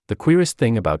The queerest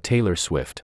thing about Taylor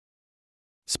Swift.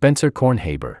 Spencer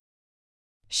Kornhaber.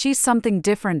 She's something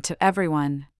different to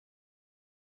everyone.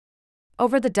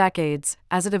 Over the decades,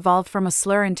 as it evolved from a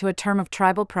slur into a term of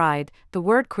tribal pride, the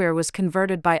word queer was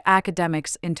converted by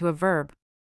academics into a verb.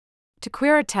 To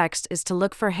queer a text is to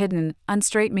look for hidden,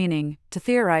 unstraight meaning, to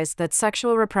theorize that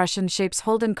sexual repression shapes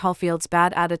Holden Caulfield's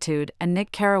bad attitude and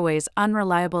Nick Carraway's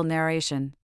unreliable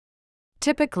narration.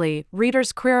 Typically,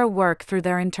 readers queer a work through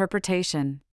their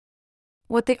interpretation.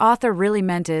 What the author really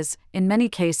meant is, in many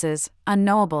cases,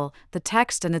 unknowable. The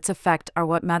text and its effect are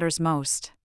what matters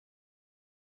most.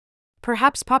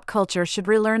 Perhaps pop culture should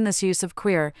relearn this use of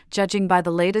queer, judging by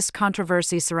the latest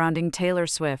controversy surrounding Taylor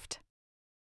Swift.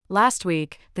 Last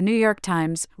week, the New York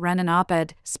Times ran an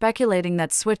op-ed speculating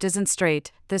that Swift isn't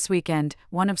straight. This weekend,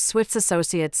 one of Swift's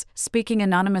associates, speaking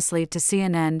anonymously to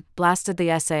CNN, blasted the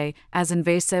essay as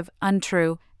invasive,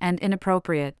 untrue, and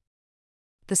inappropriate.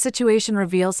 The situation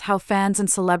reveals how fans and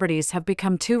celebrities have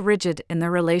become too rigid in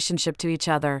their relationship to each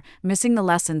other, missing the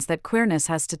lessons that queerness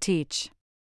has to teach.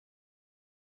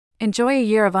 Enjoy a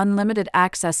year of unlimited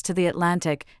access to The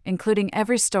Atlantic, including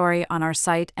every story on our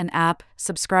site and app,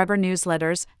 subscriber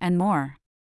newsletters, and more.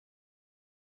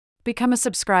 Become a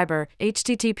subscriber,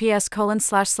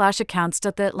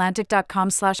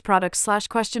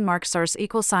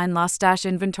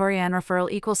 https://accounts.theatlantic.com/products/?source=loss-inventory and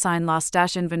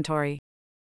referral=loss-inventory.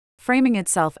 Framing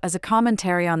itself as a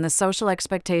commentary on the social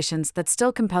expectations that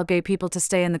still compel gay people to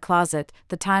stay in the closet,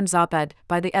 the Times op-ed,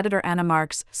 by the editor Anna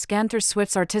Marks, scanned through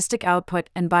Swift's artistic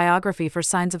output and biography for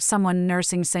signs of someone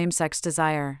nursing same-sex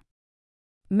desire.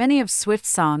 Many of Swift's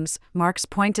songs, Marks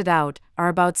pointed out, are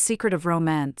about secretive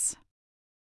romance.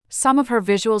 Some of her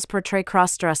visuals portray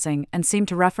cross-dressing and seem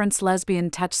to reference lesbian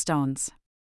touchstones.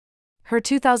 Her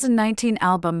 2019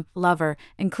 album, Lover,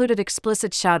 included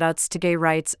explicit shoutouts to gay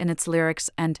rights in its lyrics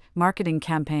and marketing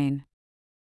campaign.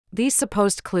 These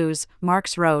supposed clues,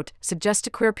 Marks wrote, suggest to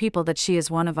queer people that she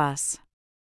is one of us.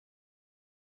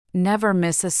 Never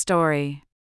miss a story.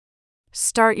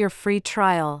 Start your free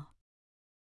trial.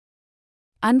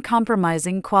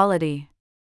 Uncompromising quality.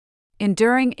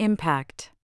 Enduring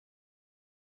impact.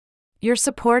 Your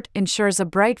support ensures a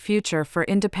bright future for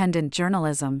independent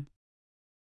journalism.